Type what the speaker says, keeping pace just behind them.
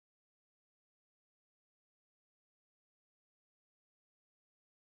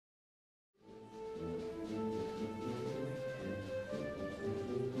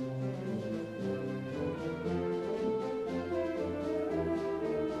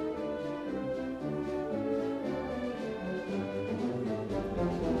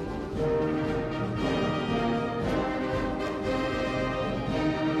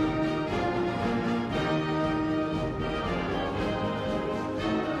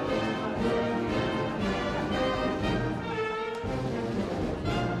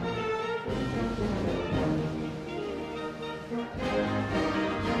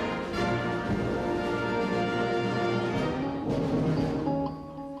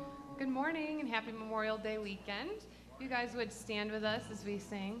morning and happy Memorial Day weekend. If you guys would stand with us as we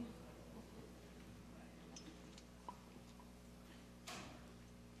sing.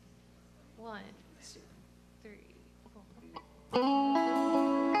 One, two, three, four.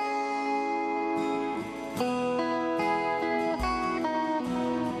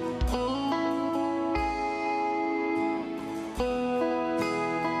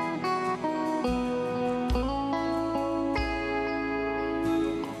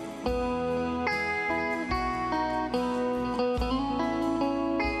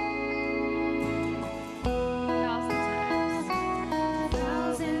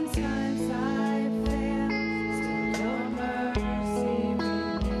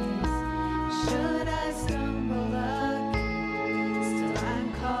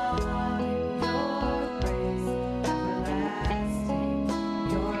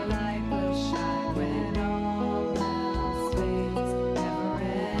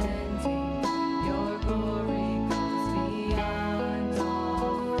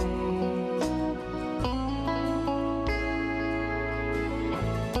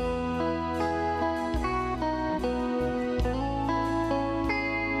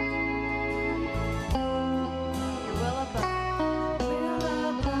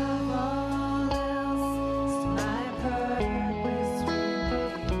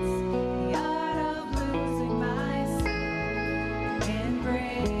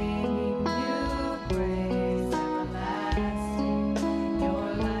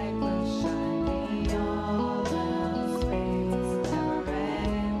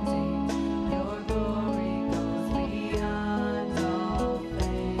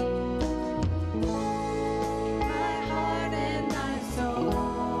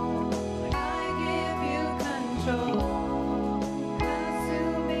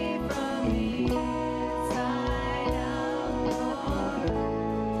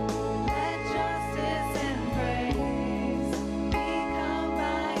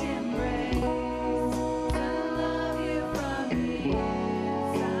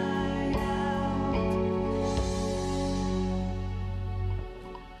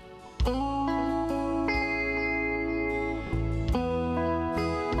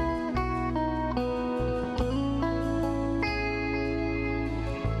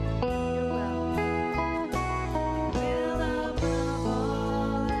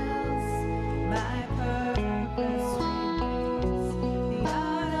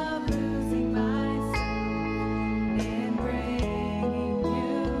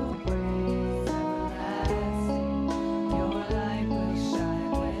 Your light will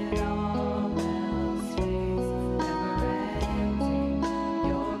shine when all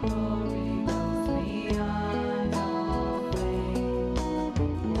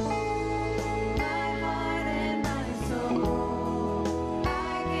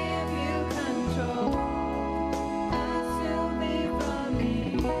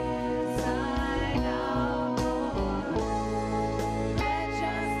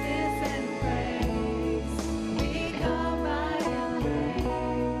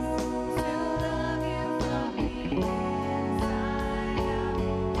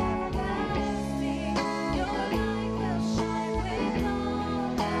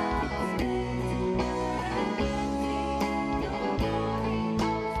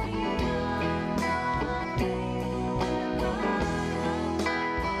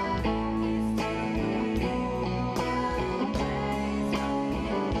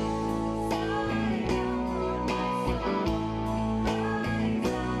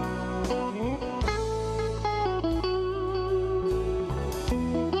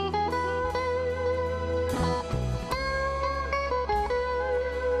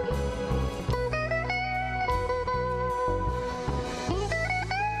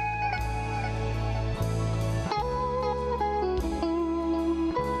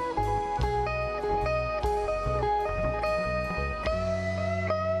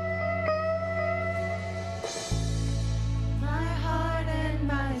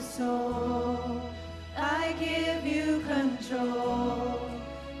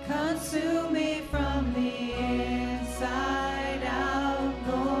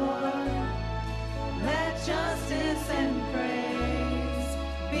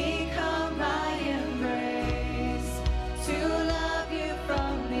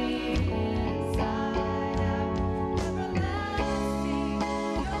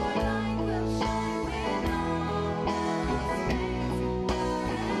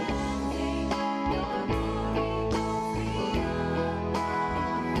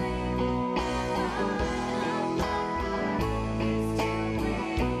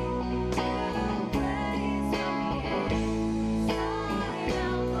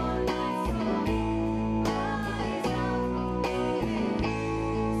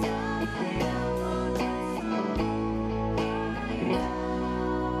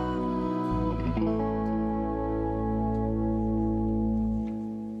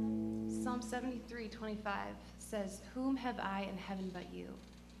Psalm 73:25 says, "Whom have I in heaven but you?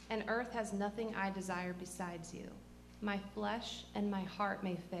 And earth has nothing I desire besides you. My flesh and my heart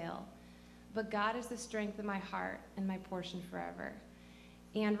may fail, but God is the strength of my heart and my portion forever."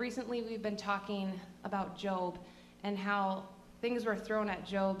 And recently we've been talking about Job and how things were thrown at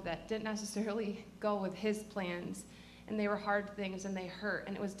Job that didn't necessarily go with his plans. And they were hard things and they hurt.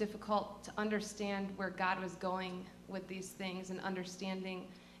 And it was difficult to understand where God was going with these things and understanding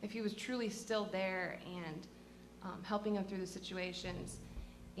if he was truly still there and helping him through the situations.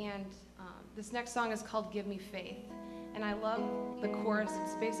 And this next song is called "Give Me Faith." And I love the chorus.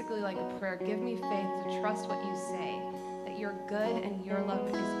 It's basically like a prayer. Give me faith to trust what you say, that you're good and your love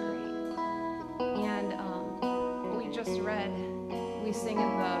is great. And we just read, we sing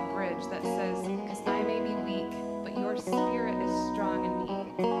in the bridge that says, "Because I may be weak, but your spirit is strong in me,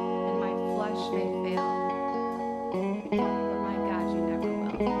 and my flesh may fail, but my God, you never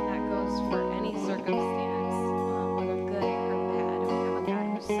will." And that goes for any circumstance, whether good or bad. We have a God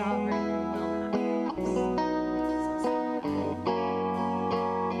who's sovereign and will not fail us.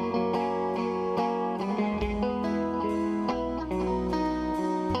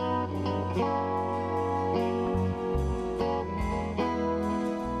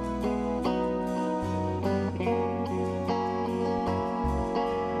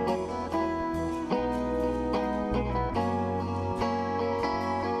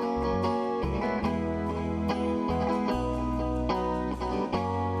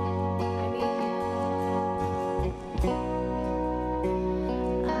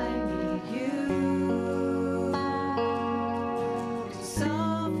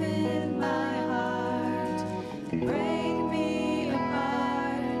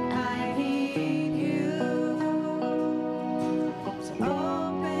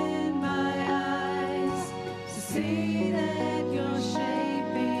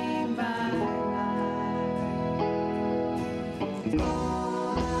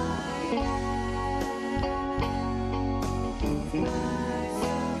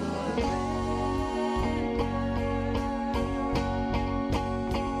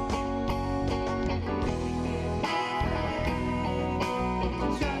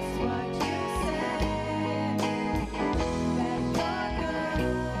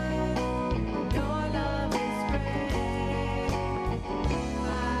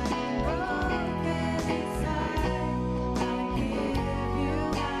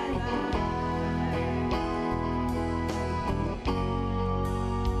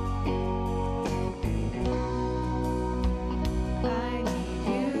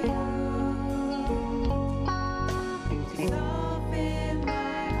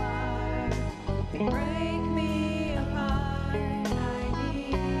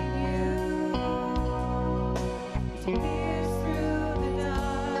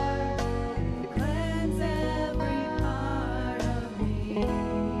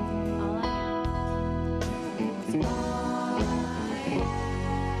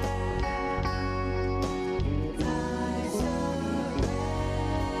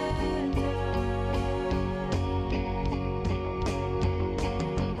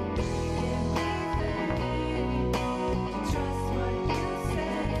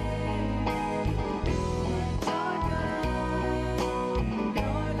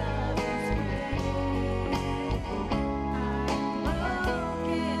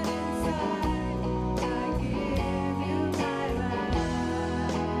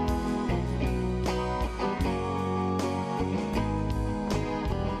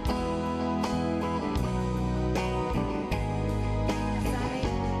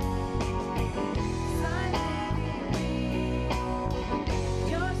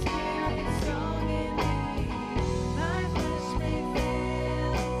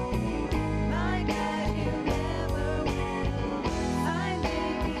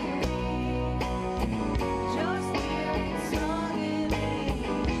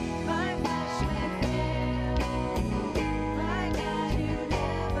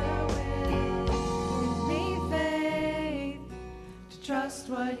 Trust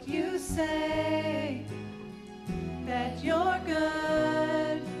what you say, that you're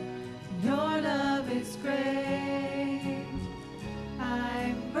good, your love is great.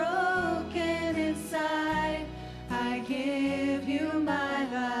 I'm broken inside, I give you my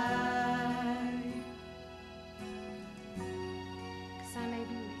life. 'Cause I may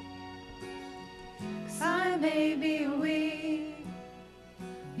be weak. 'Cause I may be weak,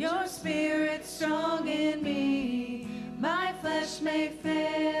 your spirit's strong in me. My flesh may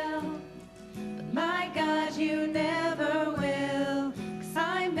fail, but my God, you never will. 'Cause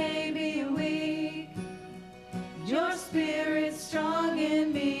I may be weak, your spirit's strong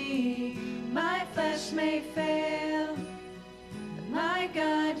in me. may fail, but my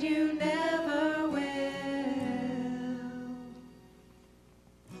God, you never will.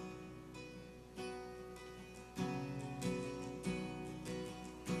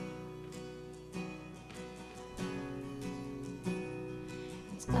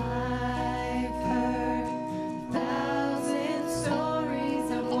 I've heard 1,000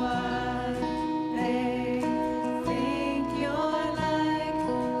 stories of what they think you're like,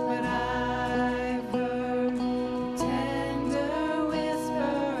 but I've heard tender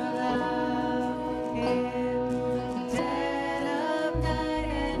whisper of love in the dead of night,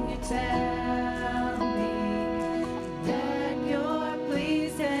 and you tell me that you're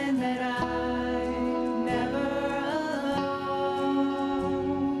pleased and that I'm never alone.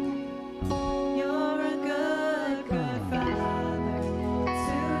 You're a good, good Father. It's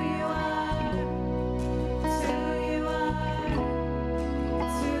who you are. It's who you are.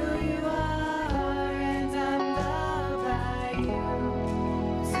 It's who you are. And I'm loved by you.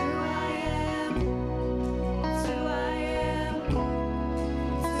 It's who I am. It's who I am.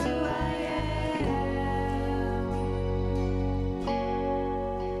 It's who I am.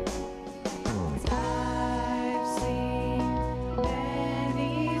 I've seen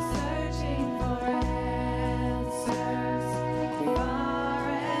many searching for answers far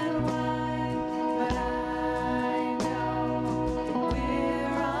and wide, but I know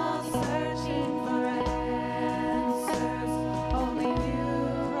we're all searching for answers. Only you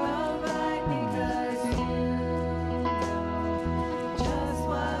provide, because you know just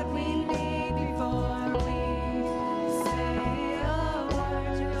what we need before we say a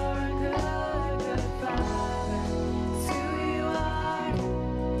word. You're a good, good Father. It's who you are.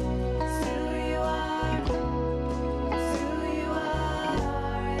 It's who you are. It's who you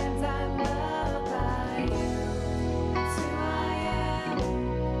are. And I'm loved by you. It's who I am.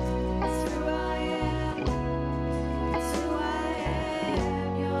 It's who I am. It's who I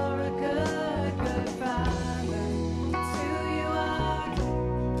am. You're a good, good Father. It's who you are.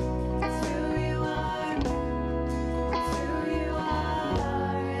 It's who you are. It's who you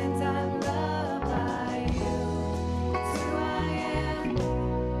are. And I'm loved by you. It's who I am.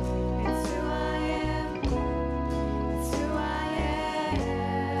 It's who I am. It's who I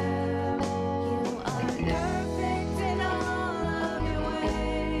am. You are perfect in all of your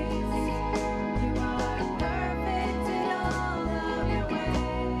ways. You are perfect in all of your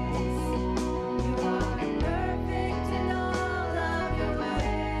ways. You are perfect in all of your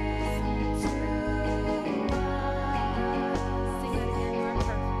ways to us. Sing that again.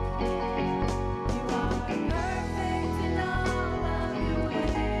 You are perfect. You are perfect in all of your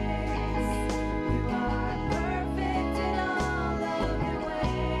ways. You are perfect in all of your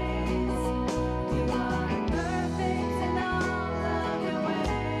ways. You are perfect in all of your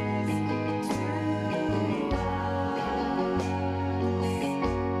ways to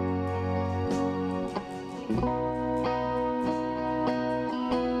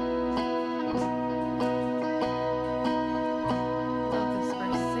Love this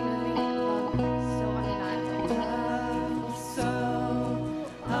verse. Sing with me. Love so undeniable. love so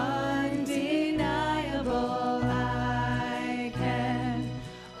undeniable, I can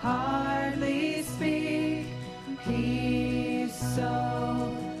hardly speak. Peace so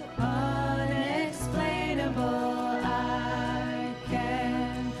unexplainable, I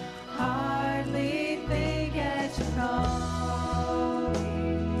can hardly think as you call me.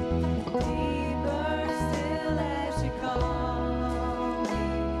 Deeper still as you call me.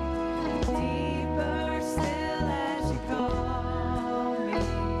 Deeper still as you call me.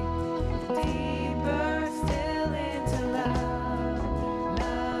 Deeper still into love.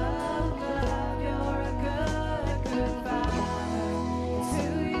 Love, love, you're a good, good Father. It's who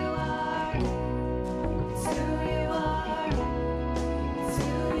you are. It's who you are. It's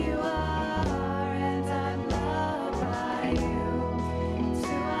who you are. And I'm loved by you. It's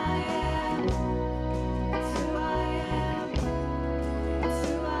who I am. It's who I am. It's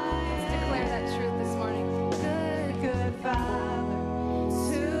who I am. Declare that truth this morning. Good, good Father. It's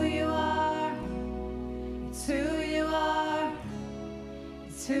who you are. It's who you are.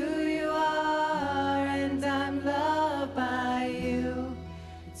 It's who you are. And I'm loved by you.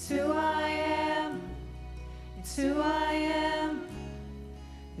 It's who I am. It's who I am.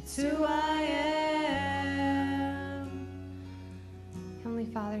 It's who I am. Heavenly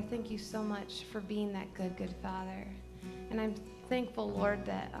Father, thank you so much for being that good, good Father. And I'm thankful, Lord,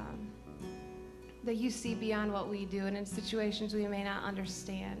 that you see beyond what we do, and in situations we may not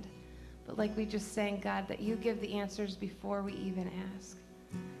understand. But like we just sang, God, that you give the answers before we even ask.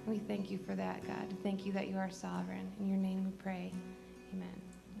 And we thank you for that, God. Thank you that you are sovereign. In your name we pray. Amen.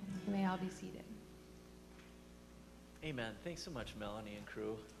 You may all be seated. Amen. Thanks so much, Melanie and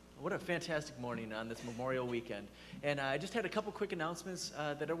crew. What a fantastic morning on this Memorial Weekend. And I just had a couple quick announcements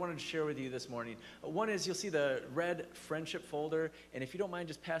that I wanted to share with you this morning. One is you'll see the red friendship folder, and if you don't mind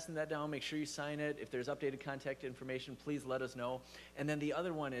just passing that down, make sure you sign it. If there's updated contact information, please let us know. And then the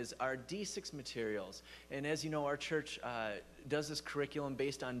other one is our D6 materials. And as you know, our church does this curriculum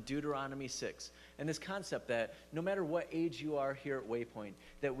based on Deuteronomy 6. And this concept that no matter what age you are here at Waypoint,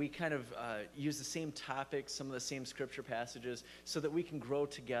 that we kind of use the same topics, some of the same scripture passages, so that we can grow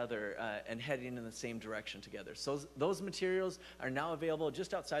together and heading in the same direction together. So those materials are now available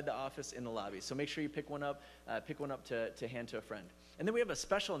just outside the office in the lobby. So make sure you pick one up to hand to a friend. And then we have a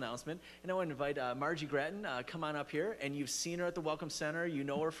special announcement, and I want to invite Margie Grattan, come on up here. And you've seen her at the Welcome Center. You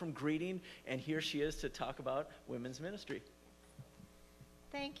know her from greeting, and here she is to talk about women's ministry.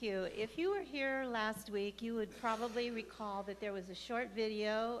 Thank you. If you were here last week, you would probably recall that there was a short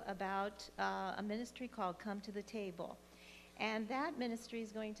video about a ministry called Come to the Table. And that ministry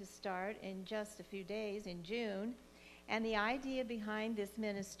is going to start in just a few days in June. And the idea behind this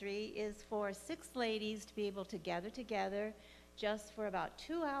ministry is for 6 ladies to be able to gather together just for about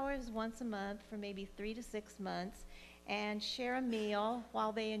 2 hours once a month for maybe 3 to 6 months and share a meal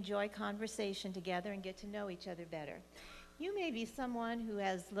while they enjoy conversation together and get to know each other better. You may be someone who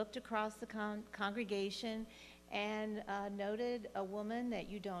has looked across the congregation and noted a woman that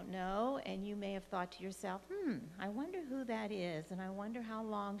you don't know, and you may have thought to yourself, I wonder who that is, and I wonder how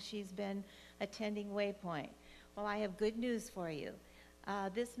long she's been attending Waypoint. Well, I have good news for you.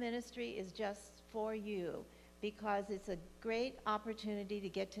 This ministry is just for you because it's a great opportunity to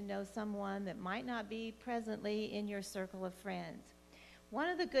get to know someone that might not be presently in your circle of friends. One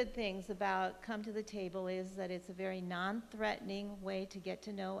of the good things about Come to the Table is that it's a very non-threatening way to get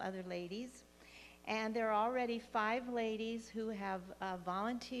to know other ladies. And there are already 5 ladies who have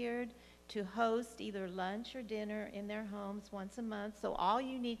volunteered to host either lunch or dinner in their homes once a month. So all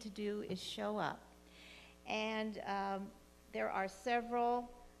you need to do is show up. And there are several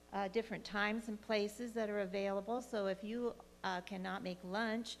different times and places that are available. So if you cannot make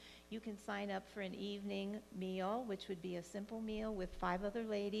lunch, you can sign up for an evening meal, which would be a simple meal with 5 other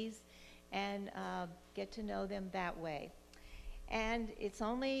ladies, and get to know them that way. And it's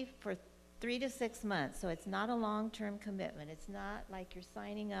only for 3 to 6 months, so it's not a long-term commitment. It's not like you're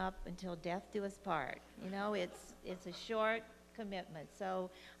signing up until death do us part. You know, it's a short commitment, so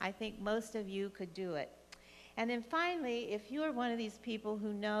I think most of you could do it. And then finally, if you are one of these people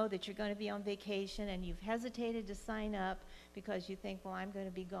who know that you're going to be on vacation and you've hesitated to sign up because you think, well, I'm going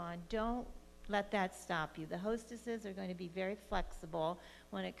to be gone, don't let that stop you. The hostesses are going to be very flexible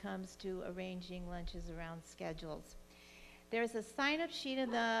when it comes to arranging lunches around schedules. There's a sign-up sheet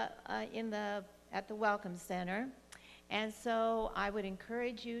at the Welcome Center, and so I would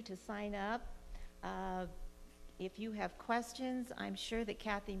encourage you to sign up. If you have questions, I'm sure that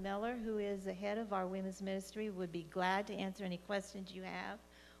Kathy Miller, who is the head of our women's ministry, would be glad to answer any questions you have.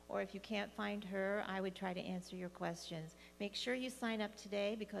 Or if you can't find her, I would try to answer your questions. Make sure you sign up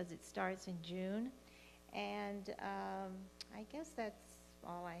today because it starts in June. And I guess that's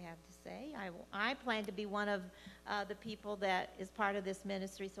all I have to say. I plan to be one of the people that is part of this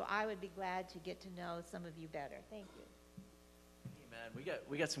ministry, so I would be glad to get to know some of you better. Thank you. Man,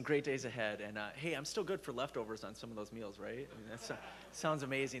 we got some great days ahead, and hey, I'm still good for leftovers on some of those meals, right? I mean, that sounds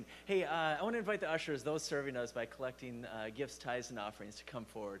amazing. Hey, I want to invite the ushers, those serving us by collecting gifts, tithes, and offerings, to come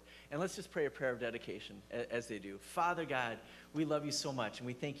forward, and let's just pray a prayer of dedication as they do. Father God, we love you so much, and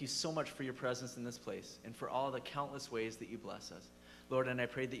we thank you so much for your presence in this place and for all the countless ways that you bless us, Lord. And I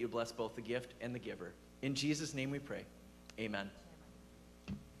pray that you bless both the gift and the giver. In Jesus' name we pray. Amen.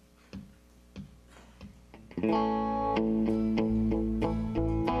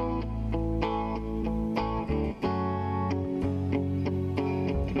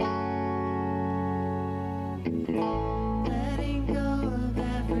 Letting go of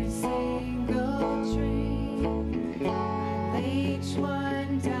every single dream, I lay each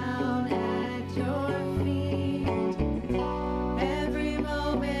one down at your feet. Every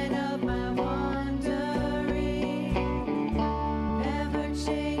moment of my wandering never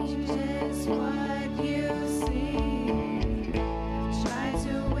changes what you see.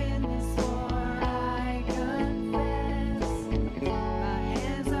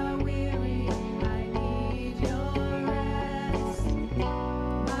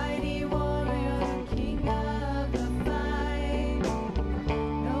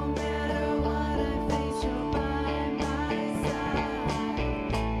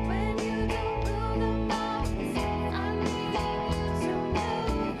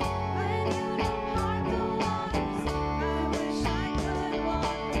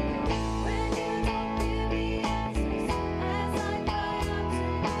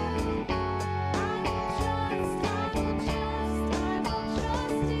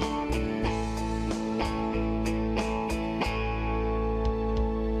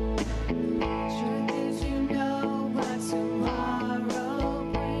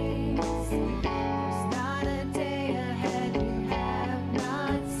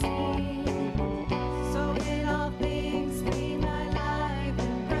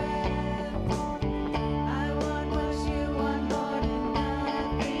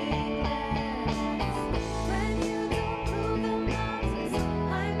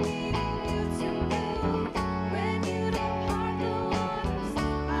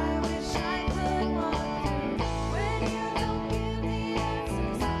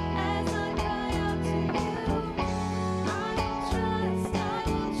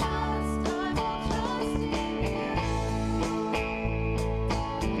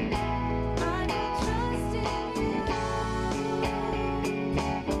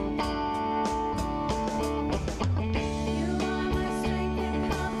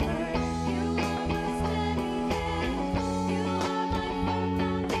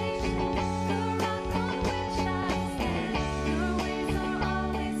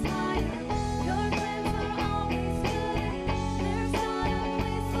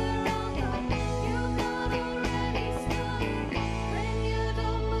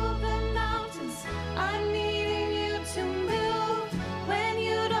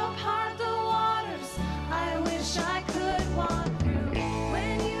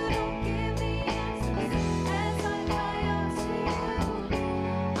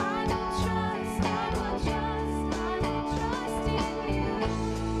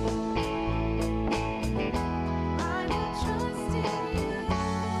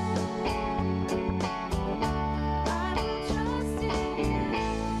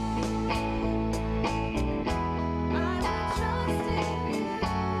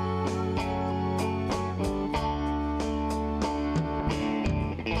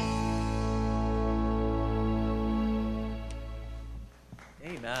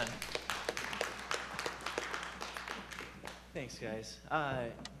 Amen. Thanks, guys.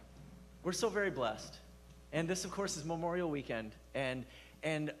 We're so very blessed. And this, of course, is Memorial Weekend. And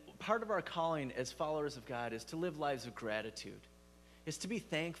part of our calling as followers of God is to live lives of gratitude. Is to be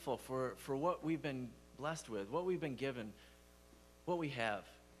thankful for what we've been blessed with, what we've been given, what we have.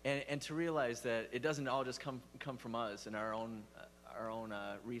 And to realize that it doesn't all just come from us and our own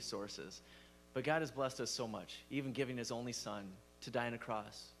resources. But God has blessed us so much, even giving his only son to die on a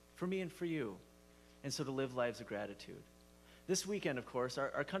cross for me and for you. And so to live lives of gratitude. This weekend, of course,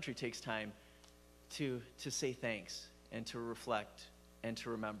 our country takes time to say thanks and to reflect and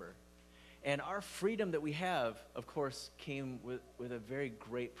to remember. And our freedom that we have, of course, came with a very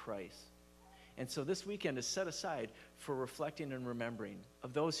great price. And so this weekend is set aside for reflecting and remembering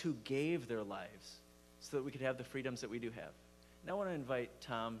of those who gave their lives so that we could have the freedoms that we do have. And I want to invite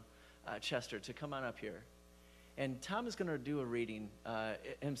Tom Chester to come on up here. And Tom is going to do a reading,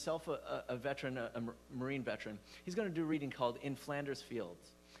 himself a veteran, a Marine veteran. He's going to do a reading called In Flanders Fields.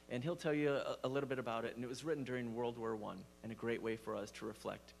 And he'll tell you a little bit about it. And it was written during World War I, and a great way for us to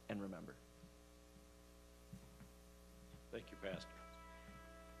reflect and remember. Thank you, Pastor.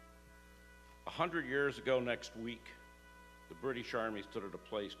 100 years ago next week, the British Army stood at a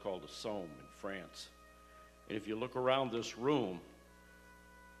place called the Somme in France. And if you look around this room,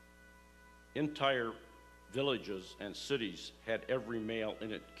 entire villages and cities had every male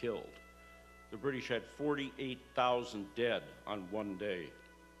in it killed. The British had 48,000 dead on one day.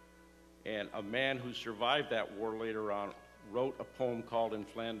 And a man who survived that war later on wrote a poem called In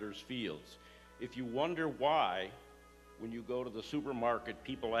Flanders Fields. If you wonder why, when you go to the supermarket,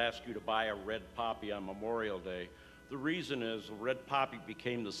 people ask you to buy a red poppy on Memorial Day, the reason is the red poppy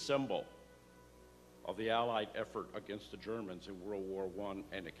became the symbol of the Allied effort against the Germans in World War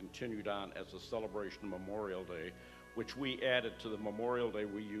I, and it continued on as a celebration of Memorial Day, which we added to the Memorial Day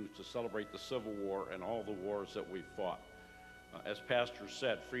we used to celebrate the Civil War and all the wars that we fought. As Pastor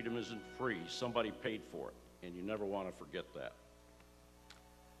said, freedom isn't free. Somebody paid for it, and you never want to forget that.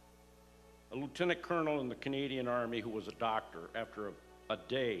 A lieutenant colonel in the Canadian Army who was a doctor, after a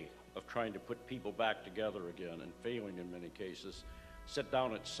day of trying to put people back together again and failing in many cases, sat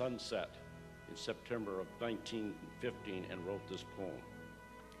down at sunset in September of 1915 and wrote this poem.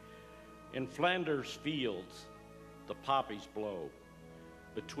 In Flanders fields, the poppies blow,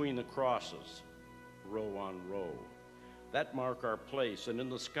 between the crosses, row on row. That mark our place, and in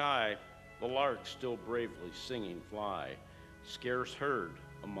the sky, the larks still bravely singing fly, scarce heard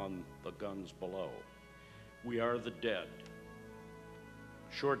among the guns below. We are the dead.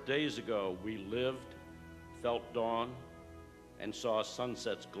 Short days ago, we lived, felt dawn, and saw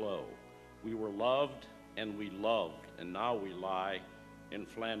sunsets glow. We were loved, and we loved, and now we lie in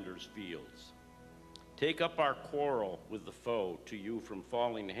Flanders fields. Take up our quarrel with the foe, to you from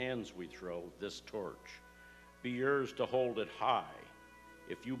falling hands we throw this torch. Be yours to hold it high.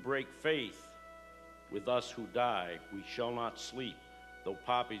 If you break faith with us who die, we shall not sleep, though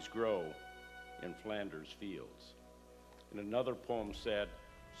poppies grow in Flanders fields. And another poem said,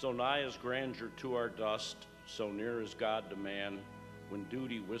 so nigh is grandeur to our dust, so near is God to man. When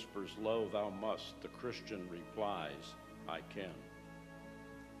duty whispers low, thou must, the Christian replies, I can.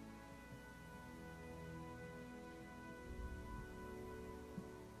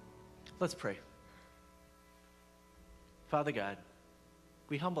 Let's pray. Father God,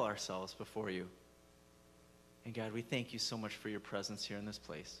 we humble ourselves before you. And God, we thank you so much for your presence here in this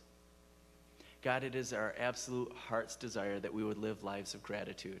place. God, it is our absolute heart's desire that we would live lives of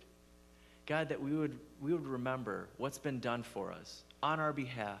gratitude. God, that we would remember what's been done for us on our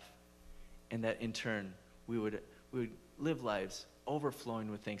behalf, and that in turn we would live lives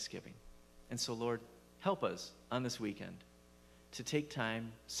overflowing with thanksgiving. And so, Lord, help us on this weekend to take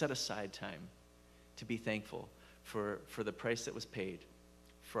time, set aside time, to be thankful for the price that was paid,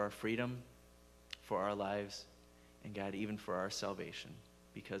 for our freedom, for our lives, and God, even for our salvation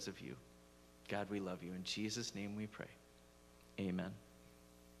because of you. God, we love you. In Jesus' name we pray. Amen.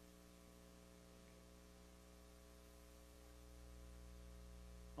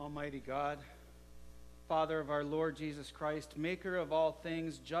 Almighty God, Father of our Lord Jesus Christ, maker of all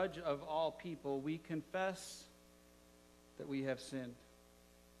things, judge of all people, we confess that we have sinned.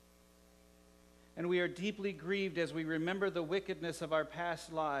 And we are deeply grieved as we remember the wickedness of our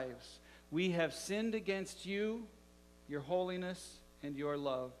past lives. We have sinned against you, your holiness, and your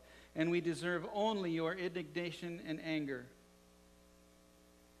love, and we deserve only your indignation and anger.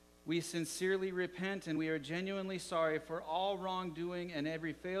 We sincerely repent, and we are genuinely sorry for all wrongdoing and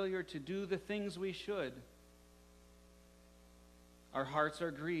every failure to do the things we should. Our hearts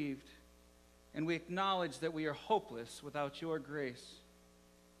are grieved, and we acknowledge that we are hopeless without your grace.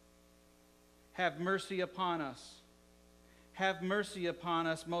 have mercy upon us. Have mercy upon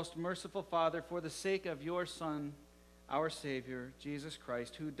us, most merciful Father, for the sake of your Son, our Savior, Jesus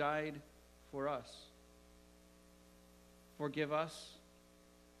Christ, who died for us. Forgive us,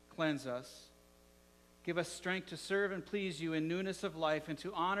 cleanse us, give us strength to serve and please you in newness of life and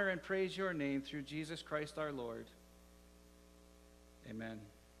to honor and praise your name through Jesus Christ our Lord. Amen.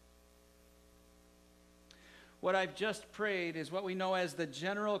 What I've just prayed is what we know as the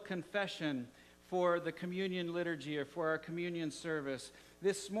general confession for the communion liturgy or for our communion service.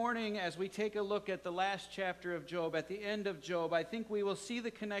 This morning, as we take a look at the last chapter of Job, at the end of Job, I think we will see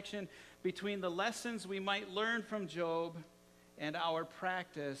the connection between the lessons we might learn from Job and our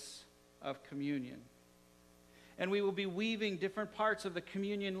practice of communion. And we will be weaving different parts of the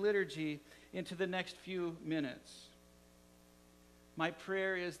communion liturgy into the next few minutes. My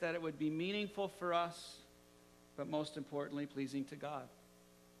prayer is that it would be meaningful for us, but most importantly, pleasing to God.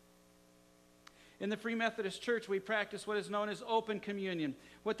 In the Free Methodist Church, we practice what is known as open communion.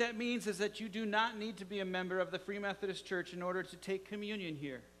 What that means is that you do not need to be a member of the Free Methodist Church in order to take communion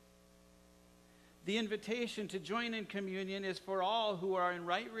here. The invitation to join in communion is for all who are in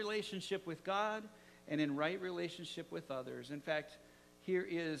right relationship with God and in right relationship with others. In fact, here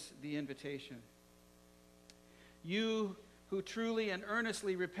is the invitation. You who truly and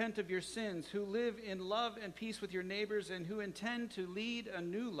earnestly repent of your sins, who live in love and peace with your neighbors, and who intend to lead a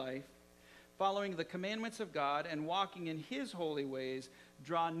new life, following the commandments of God and walking in his holy ways,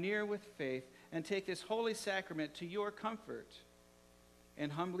 draw near with faith and take this holy sacrament to your comfort,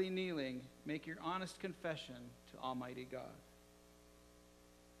 and humbly kneeling, make your honest confession to Almighty God.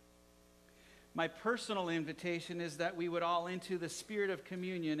 My personal invitation is that we would all into the spirit of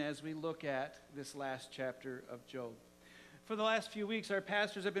communion as we look at this last chapter of Job. For the last few weeks, our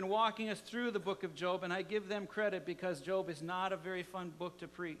pastors have been walking us through the book of Job, and I give them credit because Job is not a very fun book to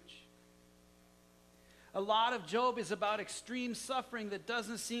preach. A lot of Job is about extreme suffering that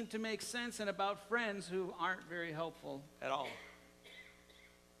doesn't seem to make sense and about friends who aren't very helpful at all.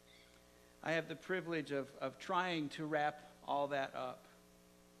 I have the privilege of trying to wrap all that up.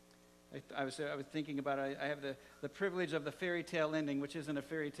 I was thinking about it. I have the privilege of the fairy tale ending, which isn't a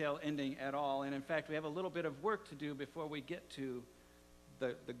fairy tale ending at all. And in fact, we have a little bit of work to do before we get to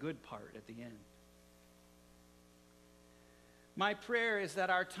the good part at the end. My prayer is that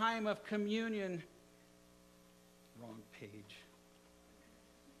our time of communion... Wrong page.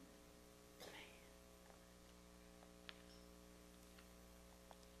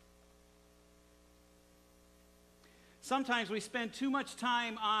 Sometimes we spend too much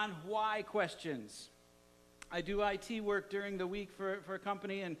time on why questions. I do IT work during the week for a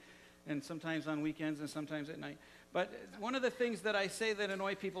company and sometimes on weekends and sometimes at night. But one of the things that I say that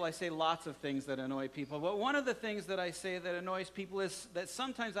annoy people, I say lots of things that annoy people, but one of the things that I say that annoys people is that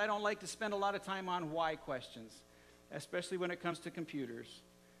sometimes I don't like to spend a lot of time on why questions, especially when it comes to computers.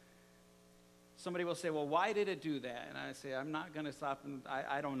 Somebody will say, well, why did it do that? And I say, I'm not going to stop, and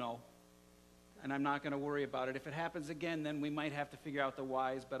I don't know. And I'm not going to worry about it. If it happens again, then we might have to figure out the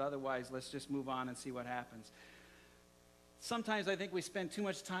whys, but otherwise, let's just move on and see what happens. Sometimes I think we spend too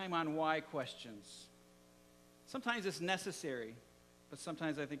much time on why questions. Sometimes it's necessary, but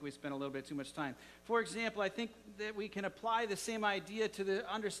sometimes I think we spend a little bit too much time. For example, I think that we can apply the same idea to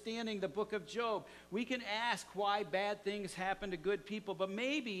the understanding the book of Job. We can ask why bad things happen to good people, but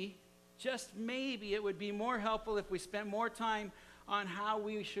maybe, just maybe, it would be more helpful if we spent more time on how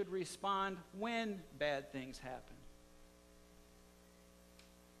we should respond when bad things happen.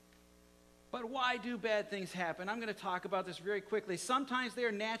 But why do bad things happen? I'm going to talk about this very quickly. Sometimes they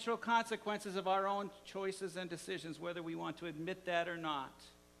are natural consequences of our own choices and decisions, whether we want to admit that or not.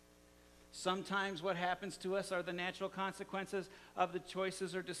 Sometimes what happens to us are the natural consequences of the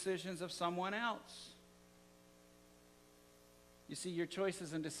choices or decisions of someone else. You see, your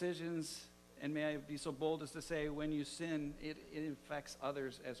choices and decisions, and may I be so bold as to say, when you sin, it affects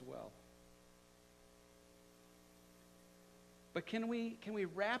others as well. But can we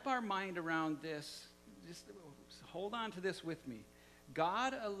wrap our mind around this? Just hold on to this with me.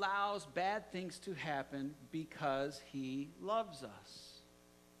 God allows bad things to happen because he loves us.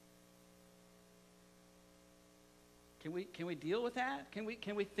 Can we deal with that? Can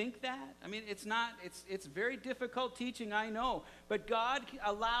we think that? I mean, it's very difficult teaching, I know, but God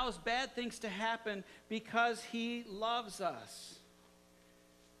allows bad things to happen because he loves us.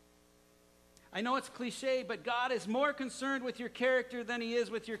 I know it's cliche, but God is more concerned with your character than he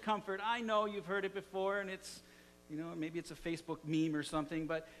is with your comfort. I know you've heard it before, and it's, maybe it's a Facebook meme or something,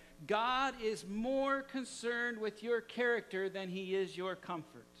 but God is more concerned with your character than he is your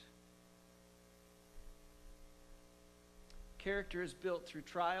comfort. Character is built through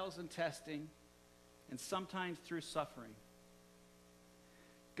trials and testing, and sometimes through suffering.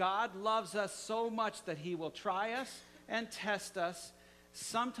 God loves us so much that he will try us and test us,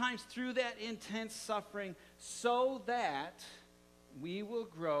 sometimes through that intense suffering, so that we will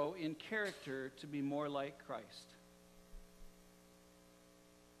grow in character to be more like Christ.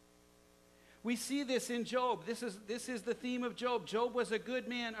 We see this in Job. This is the theme of Job. Job was a good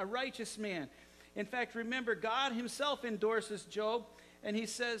man, a righteous man. In fact, remember, God himself endorses Job, and he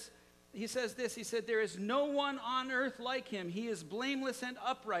says this. He said, "There is no one on earth like him. He is blameless and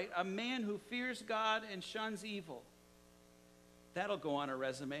upright, a man who fears God and shuns evil." That'll go on a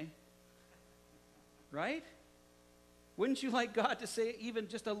resume, right? Wouldn't you like God to say even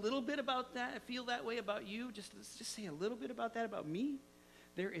just a little bit about that, feel that way about you? Let's just say a little bit about that about me.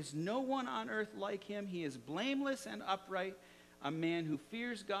 There is no one on earth like him. He is blameless and upright, a man who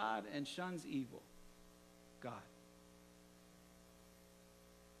fears God and shuns evil. God.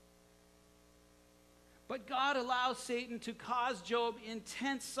 But God allows Satan to cause Job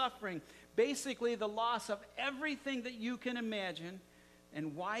intense suffering, basically the loss of everything that you can imagine.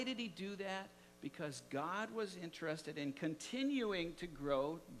 And why did he do that? Because God was interested in continuing to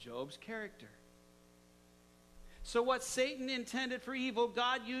grow Job's character. So what Satan intended for evil,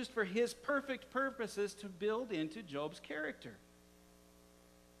 God used for his perfect purposes to build into Job's character.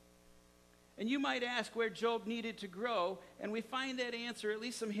 And you might ask where Job needed to grow, and we find that answer, at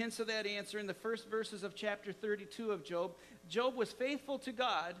least some hints of that answer, in the first verses of chapter 32 of Job. Job was faithful to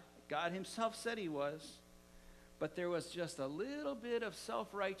God. God himself said he was. But there was just a little bit of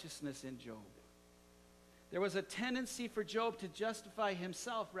self-righteousness in Job. There was a tendency for Job to justify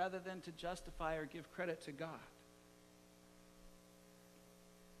himself rather than to justify or give credit to God.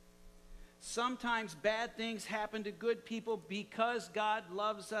 Sometimes bad things happen to good people because God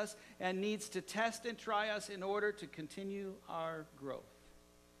loves us and needs to test and try us in order to continue our growth.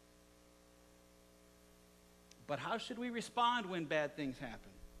 But how should we respond when bad things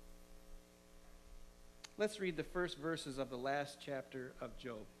happen? Let's read the first verses of the last chapter of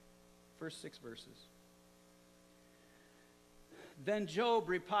Job. First 6 verses. Then Job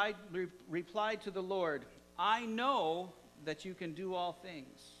replied to the Lord, "I know that you can do all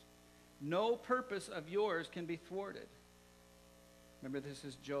things. No purpose of yours can be thwarted." Remember, this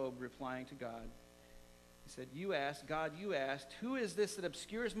is Job replying to God. He said, "You asked, God, you asked, who is this that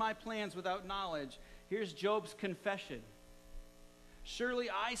obscures my plans without knowledge?" Here's Job's confession. "Surely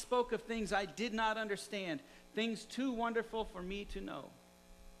I spoke of things I did not understand, things too wonderful for me to know.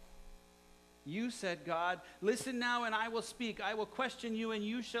 You said, God, listen now and I will speak. I will question you and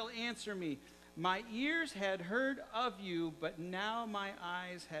you shall answer me. My ears had heard of you, but now my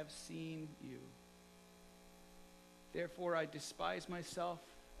eyes have seen you. Therefore I despise myself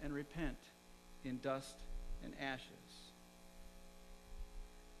and repent in dust and ashes."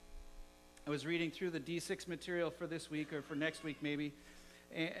 I was reading through the D6 material for this week, or for next week maybe,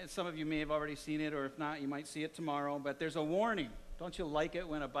 and some of you may have already seen it, or if not, you might see it tomorrow, but there's a warning. Don't you like it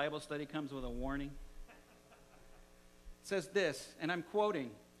when a Bible study comes with a warning? It says this, and I'm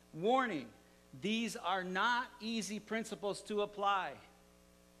quoting, "Warning, these are not easy principles to apply.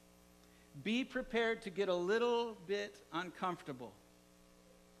 Be prepared to get a little bit uncomfortable.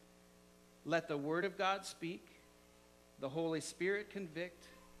 Let the Word of God speak, the Holy Spirit convict,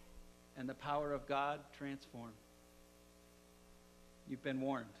 and the power of God transform." You've been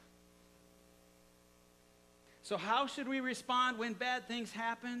warned. So how should we respond when bad things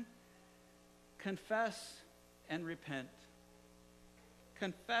happen? Confess and repent.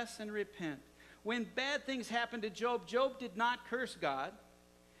 Confess and repent. When bad things happened to Job, Job did not curse God.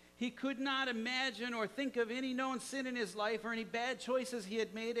 He could not imagine or think of any known sin in his life or any bad choices he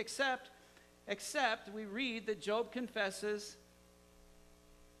had made, except we read that Job confesses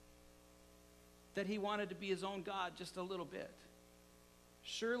that he wanted to be his own God just a little bit.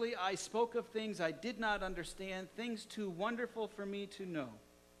 "Surely I spoke of things I did not understand, things too wonderful for me to know."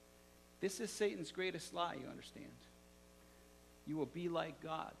 This is Satan's greatest lie, you understand. You will be like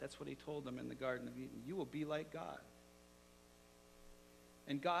God. That's what he told them in the Garden of Eden. You will be like God.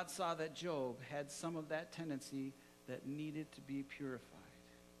 And God saw that Job had some of that tendency that needed to be purified.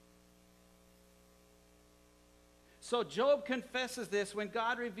 So Job confesses this when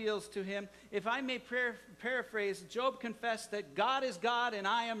God reveals to him, if I may paraphrase, Job confessed that God is God and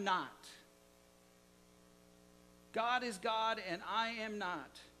I am not. God is God and I am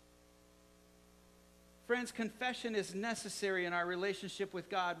not. Friends, confession is necessary in our relationship with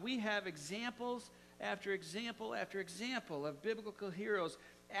God. We have examples after example after example of biblical heroes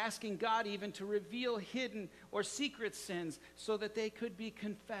asking God even to reveal hidden or secret sins so that they could be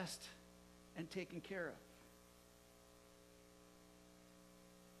confessed and taken care of.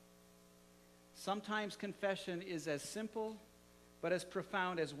 Sometimes confession is as simple but as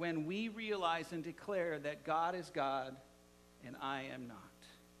profound as when we realize and declare that God is God and I am not.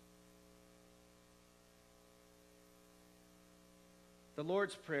 The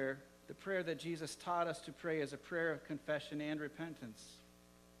Lord's Prayer, the prayer that Jesus taught us to pray, is a prayer of confession and repentance.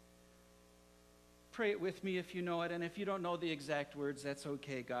 Pray it with me if you know it, and if you don't know the exact words, that's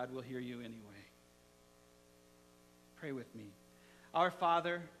okay. God will hear you anyway. Pray with me. Our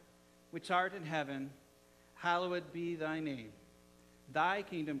Father, which art in heaven, hallowed be thy name. Thy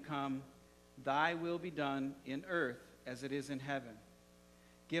kingdom come, thy will be done in earth as it is in heaven.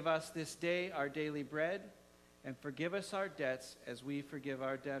 Give us this day our daily bread, and forgive us our debts as we forgive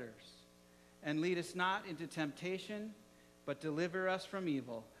our debtors. And lead us not into temptation, but deliver us from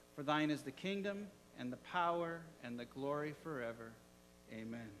evil. For thine is the kingdom, and the power, and the glory forever.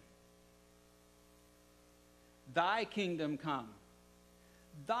 Amen. Thy kingdom come.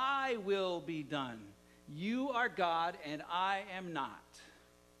 Thy will be done. You are God, and I am not.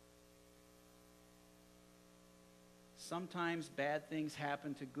 Sometimes bad things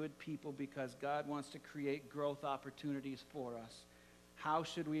happen to good people because God wants to create growth opportunities for us. How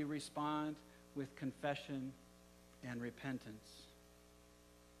should we respond? With confession and repentance.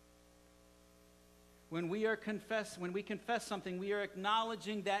 When we confess something, we are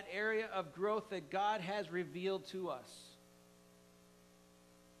acknowledging that area of growth that God has revealed to us.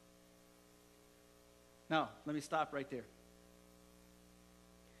 Now, let me stop right there.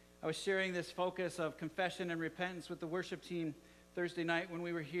 I was sharing this focus of confession and repentance with the worship team Thursday night when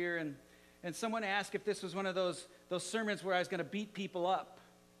we were here, and someone asked if this was one of those sermons where I was going to beat people up.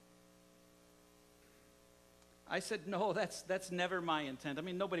 I said, no, that's never my intent. I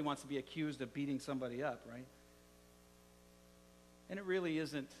mean, nobody wants to be accused of beating somebody up, right? And it really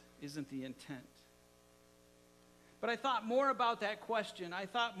isn't the intent. But I thought more about that question. I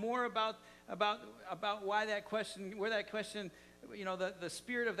thought more about why that question, where that question, you know, the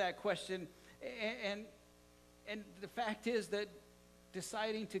spirit of that question, and the fact is that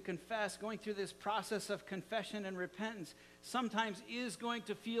deciding to confess, going through this process of confession and repentance, sometimes is going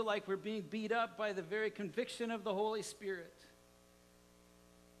to feel like we're being beat up by the very conviction of the Holy Spirit.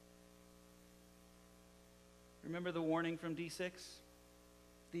 Remember the warning from D6?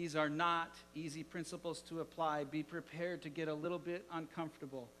 These are not easy principles to apply. Be prepared to get a little bit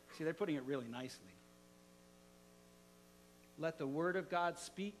uncomfortable. See, they're putting it really nicely. Let the Word of God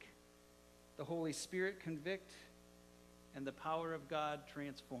speak, the Holy Spirit convict, and the power of God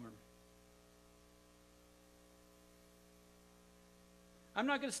transform. I'm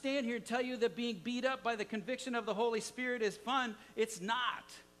not going to stand here and tell you that being beat up by the conviction of the Holy Spirit is fun. It's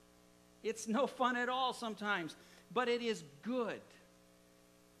not. It's no fun at all sometimes, but it is good.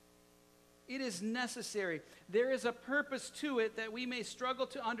 It is necessary. There is a purpose to it that we may struggle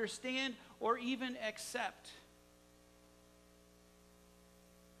to understand or even accept.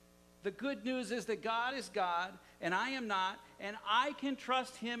 The good news is that God is God, and I am not, and I can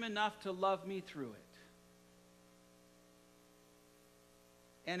trust Him enough to love me through it.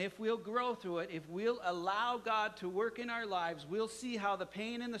 And if we'll grow through it, if we'll allow God to work in our lives, we'll see how the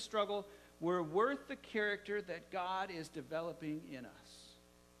pain and the struggle were worth the character that God is developing in us.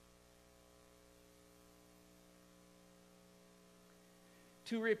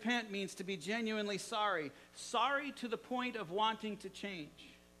 To repent means to be genuinely sorry. Sorry to the point of wanting to change.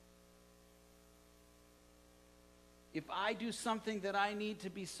 If I do something that I need to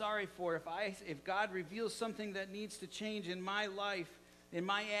be sorry for, if God reveals something that needs to change in my life, in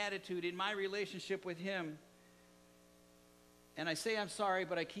my attitude, in my relationship with Him, and I say I'm sorry,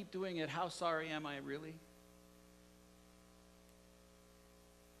 but I keep doing it, how sorry am I really?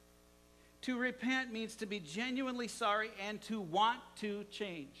 To repent means to be genuinely sorry and to want to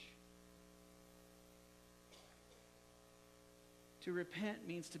change. To repent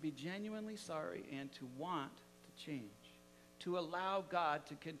means to be genuinely sorry and to want to change. To allow God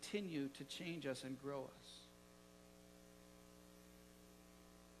to continue to change us and grow us.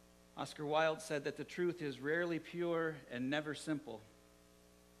 Oscar Wilde said that the truth is rarely pure and never simple.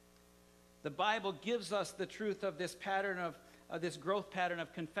 The Bible gives us the truth of this pattern of this growth pattern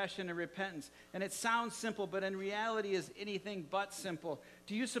of confession and repentance. And it sounds simple, but in reality is anything but simple.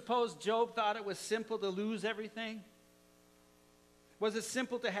 Do you suppose Job thought it was simple to lose everything? Was it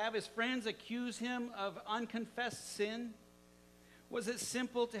simple to have his friends accuse him of unconfessed sin? Was it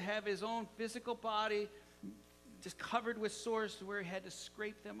simple to have his own physical body just covered with sores to where he had to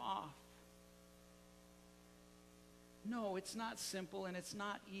scrape them off? No, it's not simple and it's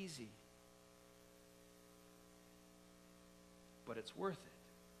not easy. But it's worth it.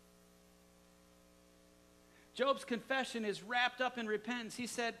 Job's confession is wrapped up in repentance. He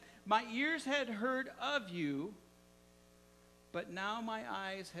said, my ears had heard of you, but now my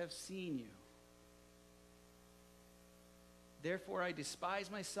eyes have seen you. Therefore I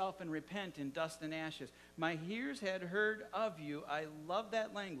despise myself and repent in dust and ashes. My ears had heard of you. I love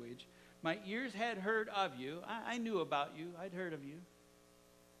that language. My ears had heard of you. I knew about you. I'd heard of you.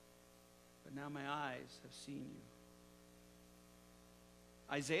 But now my eyes have seen you.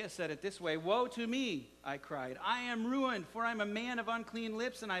 Isaiah said it this way, woe to me, I cried. I am ruined, for I'm a man of unclean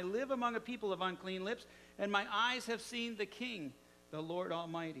lips, and I live among a people of unclean lips, and my eyes have seen the King, the Lord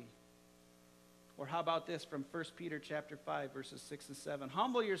Almighty. Or how about this from 1 Peter chapter 5, verses 6 and 7.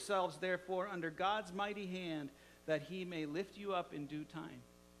 Humble yourselves, therefore, under God's mighty hand, that he may lift you up in due time.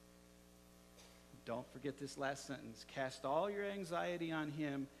 Don't forget this last sentence. Cast all your anxiety on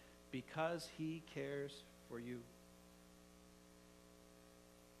him, because he cares for you.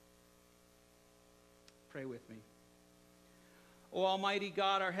 Pray with me. O Almighty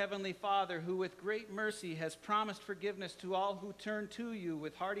God, our Heavenly Father, who with great mercy has promised forgiveness to all who turn to you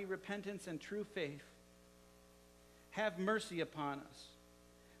with hearty repentance and true faith, have mercy upon us.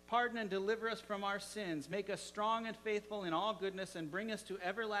 Pardon and deliver us from our sins. Make us strong and faithful in all goodness, and bring us to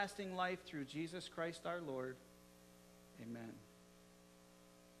everlasting life through Jesus Christ our Lord. Amen.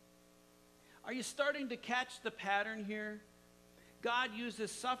 Are you starting to catch the pattern here? God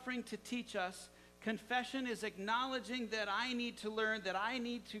uses suffering to teach us. Confession is acknowledging that I need to learn, that I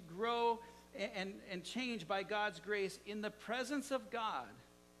need to grow and change by God's grace. In the presence of God,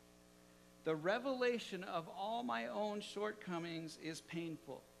 the revelation of all my own shortcomings is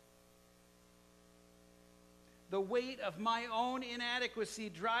painful. The weight of my own inadequacy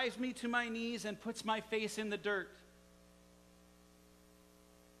drives me to my knees and puts my face in the dirt.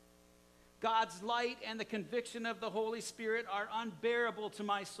 God's light and the conviction of the Holy Spirit are unbearable to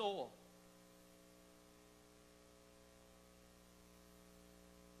my soul.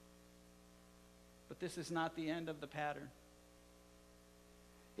 But this is not the end of the pattern.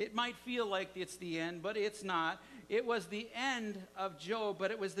 It might feel like it's the end, but it's not. It was the end of Job, but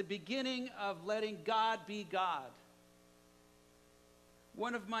it was the beginning of letting God be God.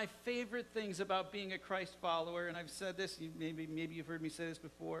 One of my favorite things about being a Christ follower, and I've said this, maybe you've heard me say this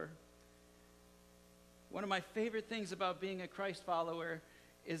before. One of my favorite things about being a Christ follower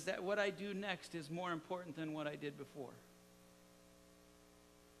is that what I do next is more important than what I did before.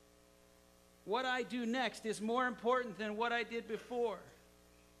 What I do next is more important than what I did before.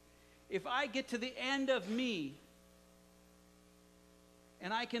 If I get to the end of me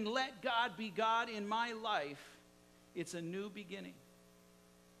and I can let God be God in my life, it's a new beginning.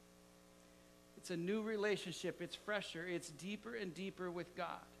 It's a new relationship. It's fresher. It's deeper and deeper with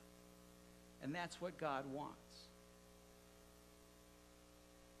God. And that's what God wants.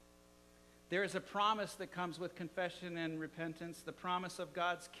 There is a promise that comes with confession and repentance, the promise of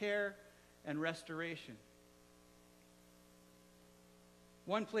God's care and restoration.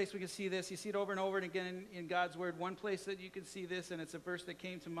 One place we can see this, you see it over and over and again in God's Word. One place that you can see this, and it's a verse that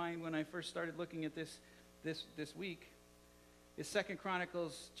came to mind when I first started looking at this week, is 2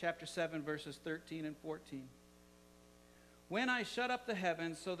 Chronicles chapter 7, verses 13 and 14. When I shut up the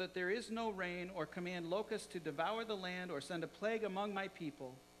heavens so that there is no rain, or command locusts to devour the land, or send a plague among my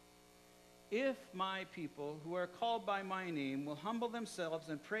people, if my people who are called by my name will humble themselves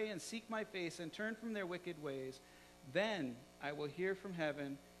and pray and seek my face and turn from their wicked ways, then I will hear from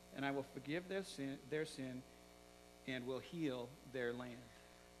heaven, and I will forgive their sin and will heal their land.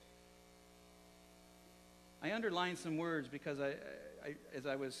 I underlined some words because as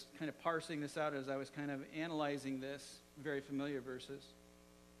I was kind of parsing this out, as I was kind of analyzing this, very familiar verses,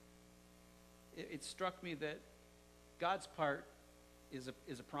 it struck me that God's part is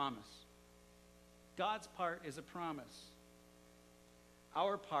a promise. God's part is a promise.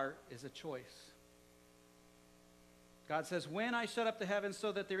 Our part is a choice. God says, when I shut up the heavens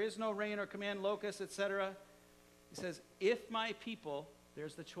so that there is no rain or command locusts, etc., he says, if my people,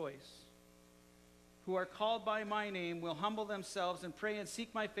 there's the choice, who are called by my name will humble themselves and pray and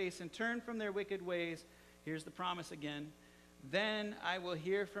seek my face and turn from their wicked ways, here's the promise again, then I will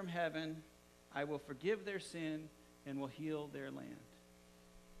hear from heaven, I will forgive their sin, and will heal their land.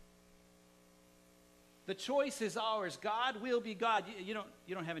 The choice is ours. God will be God. You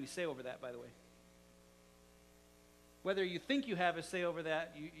don't have any say over that, by the way. Whether you think you have a say over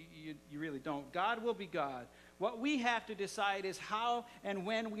that, you really don't. God will be God. What we have to decide is how and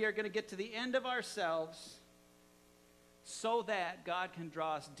when we are going to get to the end of ourselves so that God can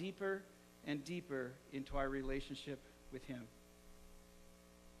draw us deeper and deeper into our relationship with Him.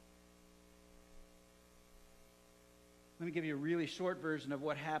 Let me give you a really short version of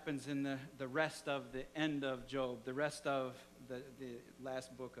what happens in the rest of the end of Job, the rest of the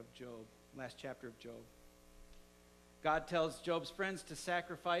last book of Job, last chapter of Job. God tells Job's friends to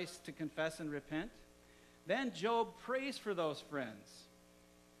sacrifice, to confess, and repent. Then Job prays for those friends.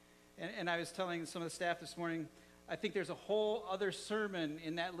 And I was telling some of the staff this morning, I think there's a whole other sermon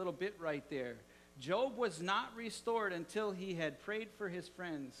in that little bit right there. Job was not restored until he had prayed for his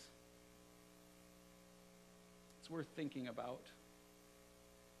friends. It's worth thinking about.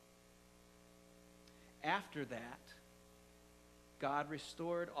 After that, God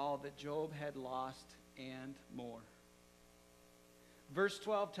restored all that Job had lost and more. Verse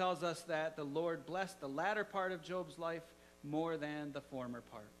 12 tells us that the Lord blessed the latter part of Job's life more than the former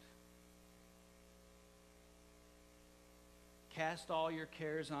part. Cast all your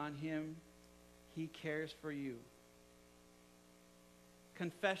cares on him. He cares for you.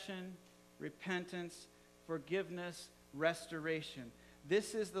 Confession, repentance, forgiveness, restoration.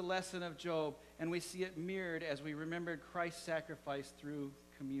 This is the lesson of Job, and we see it mirrored as we remembered Christ's sacrifice through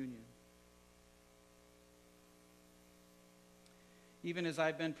communion. Even as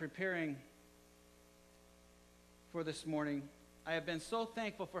I've been preparing for this morning, I have been so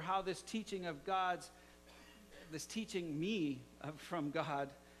thankful for how this teaching me from God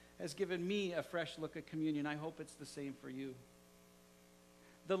has given me a fresh look at communion. I hope it's the same for you.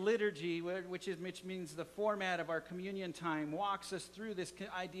 The liturgy, which means the format of our communion time, walks us through this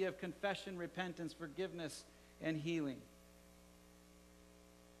idea of confession, repentance, forgiveness, and healing.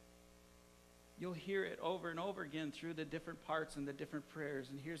 You'll hear it over and over again through the different parts and the different prayers.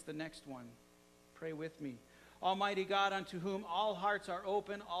 And here's the next one. Pray with me. Almighty God, unto whom all hearts are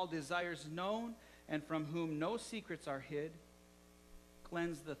open, all desires known, and from whom no secrets are hid,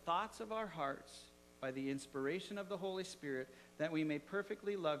 cleanse the thoughts of our hearts by the inspiration of the Holy Spirit, that we may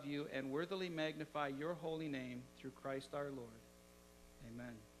perfectly love you and worthily magnify your holy name through Christ our Lord.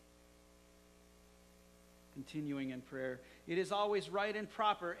 Amen. Continuing in prayer, it is always right and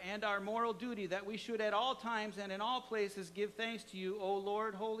proper and our moral duty that we should at all times and in all places give thanks to you, O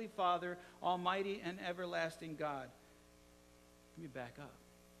Lord, Holy Father, Almighty and everlasting God. Let me back up.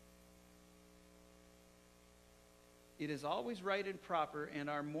 It is always right and proper and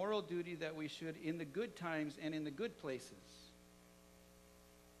our moral duty that we should, in the good times and in the good places.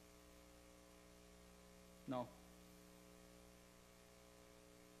 No.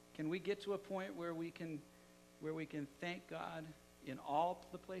 Can we get to a point where we can thank God in all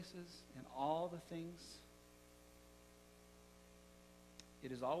the places, in all the things?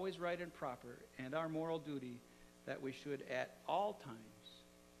 It is always right and proper and our moral duty that we should at all times,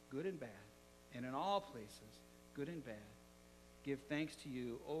 good and bad, and in all places, good and bad, give thanks to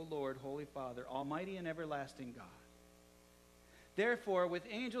you, O Lord, Holy Father, Almighty and everlasting God. Therefore, with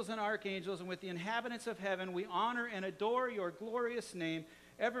angels and archangels and with the inhabitants of heaven, we honor and adore your glorious name,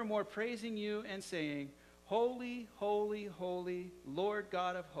 evermore praising you and saying, Holy, holy, holy, Lord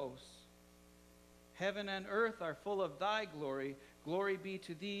God of hosts. Heaven and earth are full of thy glory. Glory be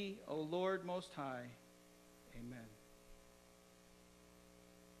to thee, O Lord Most High. Amen.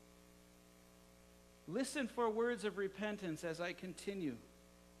 Listen for words of repentance as I continue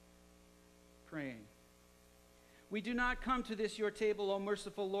praying. We do not come to this your table, O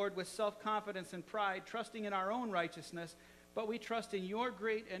merciful Lord, with self-confidence and pride, trusting in our own righteousness, but we trust in your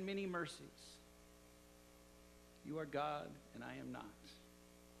great and many mercies. You are God, and I am not.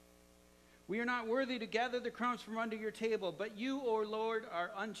 We are not worthy to gather the crumbs from under your table, but you, O Lord,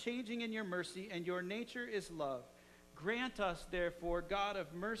 are unchanging in your mercy, and your nature is love. Grant us, therefore, God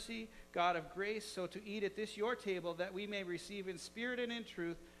of mercy, God of grace, so to eat at this your table, that we may receive in spirit and in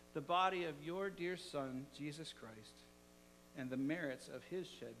truth the body of your dear Son, Jesus Christ, and the merits of his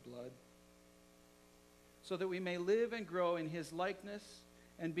shed blood, so that we may live and grow in his likeness,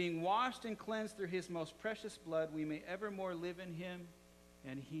 and being washed and cleansed through his most precious blood, we may evermore live in him,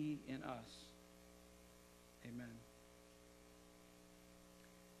 and he in us. Amen.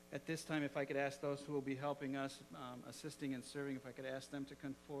 At this time, if I could ask those who will be helping us, assisting and serving, if I could ask them to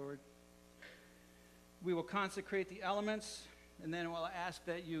come forward. We will consecrate the elements, and then we'll ask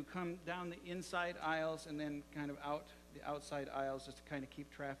that you come down the inside aisles and then kind of out the outside aisles just to kind of keep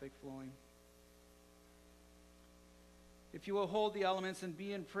traffic flowing. If you will hold the elements and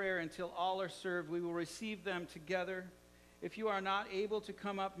be in prayer until all are served, we will receive them together. If you are not able to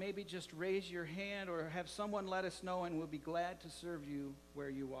come up, maybe just raise your hand or have someone let us know, and we'll be glad to serve you where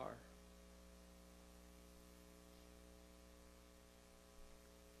you are.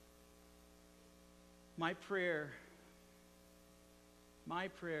 My prayer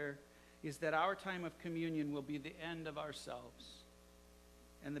is that our time of communion will be the end of ourselves.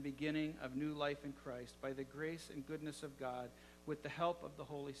 and the beginning of new life in Christ by the grace and goodness of God with the help of the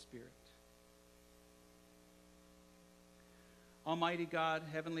Holy Spirit. Almighty God,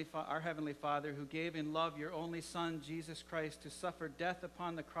 our Heavenly Father, who gave in love your only Son, Jesus Christ, to suffer death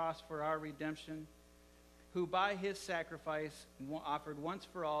upon the cross for our redemption, who by his sacrifice offered once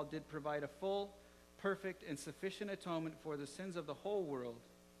for all did provide a full, perfect, and sufficient atonement for the sins of the whole world,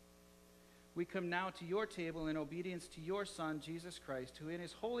 we come now to your table in obedience to your Son, Jesus Christ, who in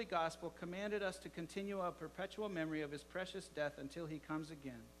his holy gospel commanded us to continue a perpetual memory of his precious death until he comes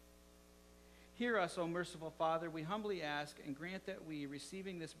again. Hear us, O merciful Father, we humbly ask, and grant that we,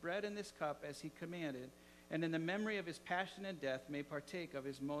 receiving this bread and this cup as he commanded, and in the memory of his passion and death, may partake of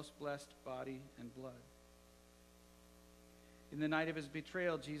his most blessed body and blood. In the night of his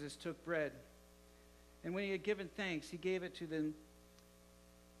betrayal, Jesus took bread, and when he had given thanks, he gave it to them,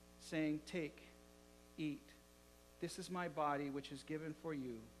 saying, "Take, eat. This is my body, which is given for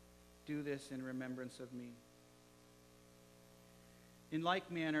you. Do this in remembrance of me." In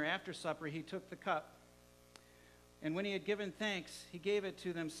like manner, after supper, he took the cup, and when he had given thanks, he gave it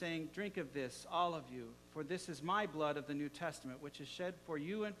to them, saying, "Drink of this, all of you, for this is my blood of the New Testament, which is shed for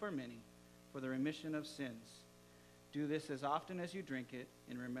you and for many, for the remission of sins. Do this as often as you drink it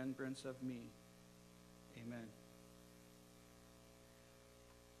in remembrance of me." Amen.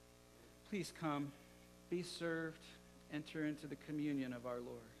 Please come, be served, enter into the communion of our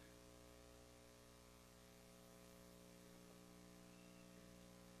Lord.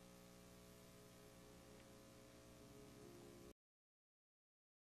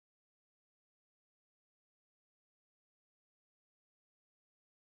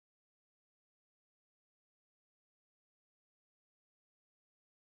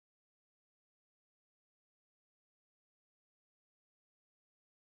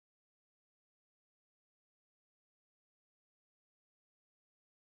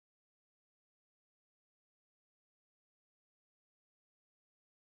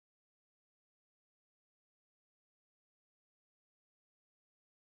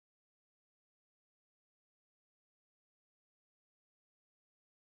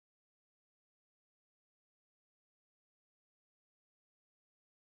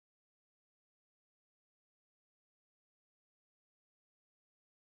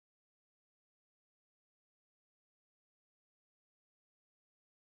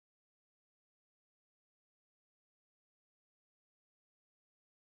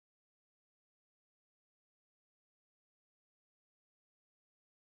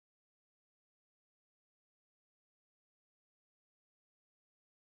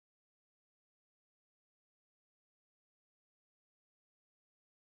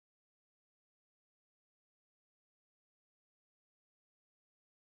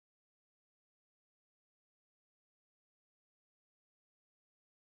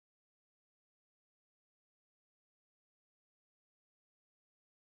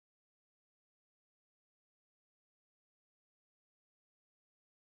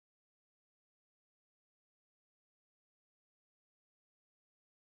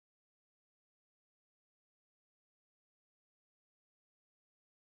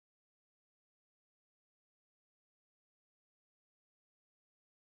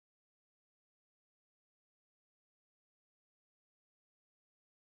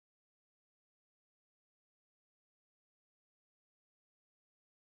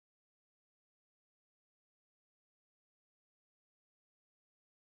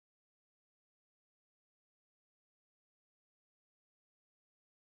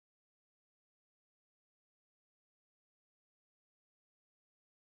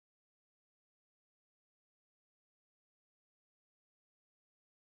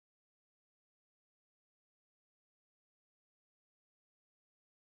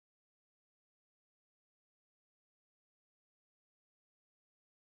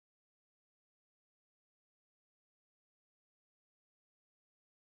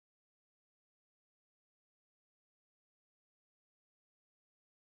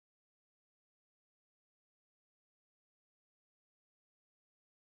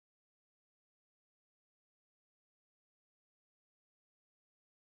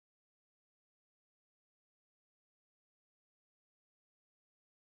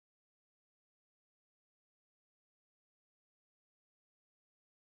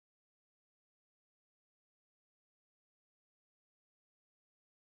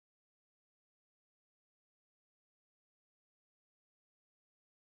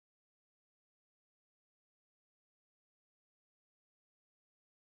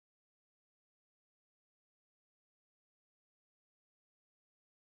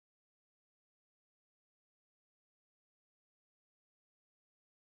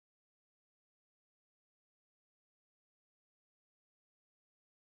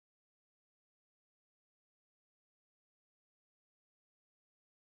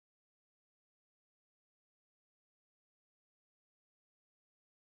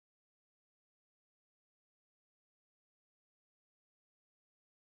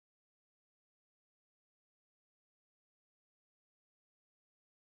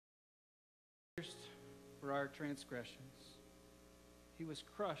 for our transgressions. He was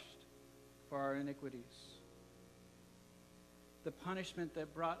crushed for our iniquities. The punishment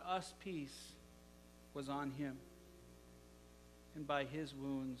that brought us peace was on him, and by his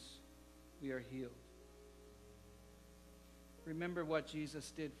wounds we are healed. Remember what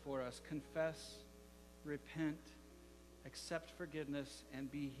Jesus did for us. Confess, repent, accept forgiveness,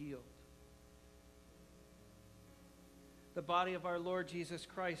 and be healed. The body of our Lord Jesus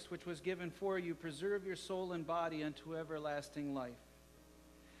Christ, which was given for you, preserve your soul and body unto everlasting life.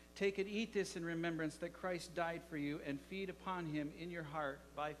 Take it, eat this in remembrance that Christ died for you, and feed upon him in your heart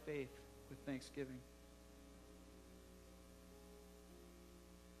by faith with thanksgiving.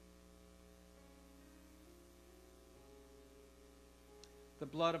 The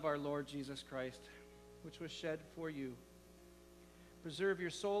blood of our Lord Jesus Christ, which was shed for you, preserve your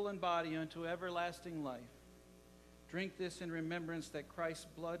soul and body unto everlasting life. Drink this in remembrance that Christ's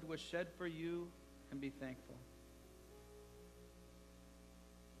blood was shed for you, and be thankful.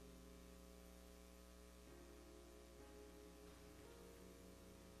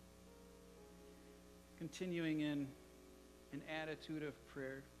 Continuing in an attitude of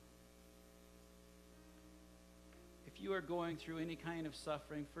prayer. If you are going through any kind of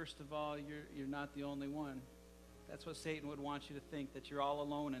suffering, first of all, you're not the only one. That's what Satan would want you to think, that you're all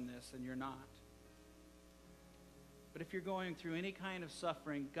alone in this, and you're not. But if you're going through any kind of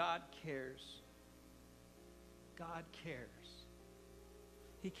suffering, God cares. God cares.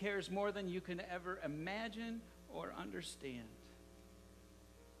 He cares more than you can ever imagine or understand.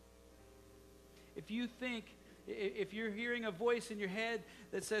 If you're hearing a voice in your head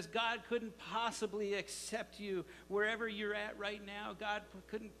that says God couldn't possibly accept you wherever you're at right now, God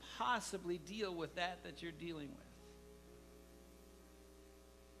couldn't possibly deal with that you're dealing with.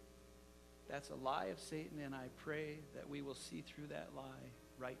 That's a lie of Satan, and I pray that we will see through that lie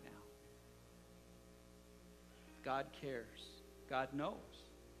right now. God cares. God knows.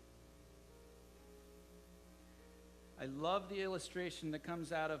 I love the illustration that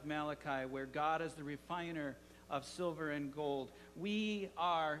comes out of Malachi, where God is the refiner of silver and gold.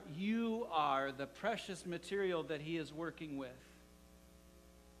 You are the precious material that he is working with.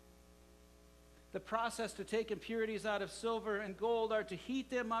 The process to take impurities out of silver and gold are to heat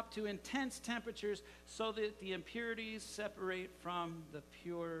them up to intense temperatures so that the impurities separate from the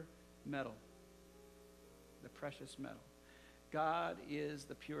pure metal, the precious metal. God is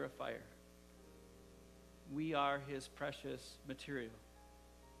the purifier. We are his precious material.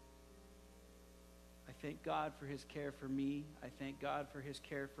 I thank God for his care for me. I thank God for his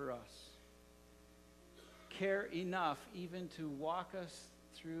care for us. Care enough even to walk us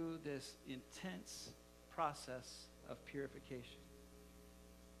through this intense process of purification.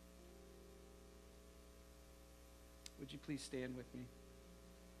 Would you please stand with me?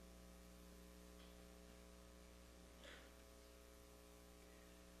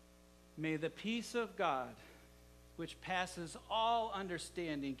 May the peace of God, which passes all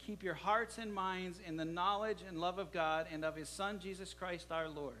understanding, keep your hearts and minds in the knowledge and love of God and of his Son, Jesus Christ our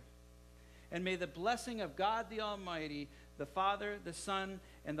Lord. And may the blessing of God the Almighty, the Father, the Son,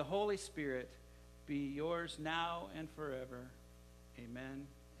 and the Holy Spirit be yours now and forever. Amen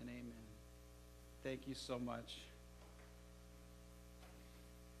and amen. Thank you so much.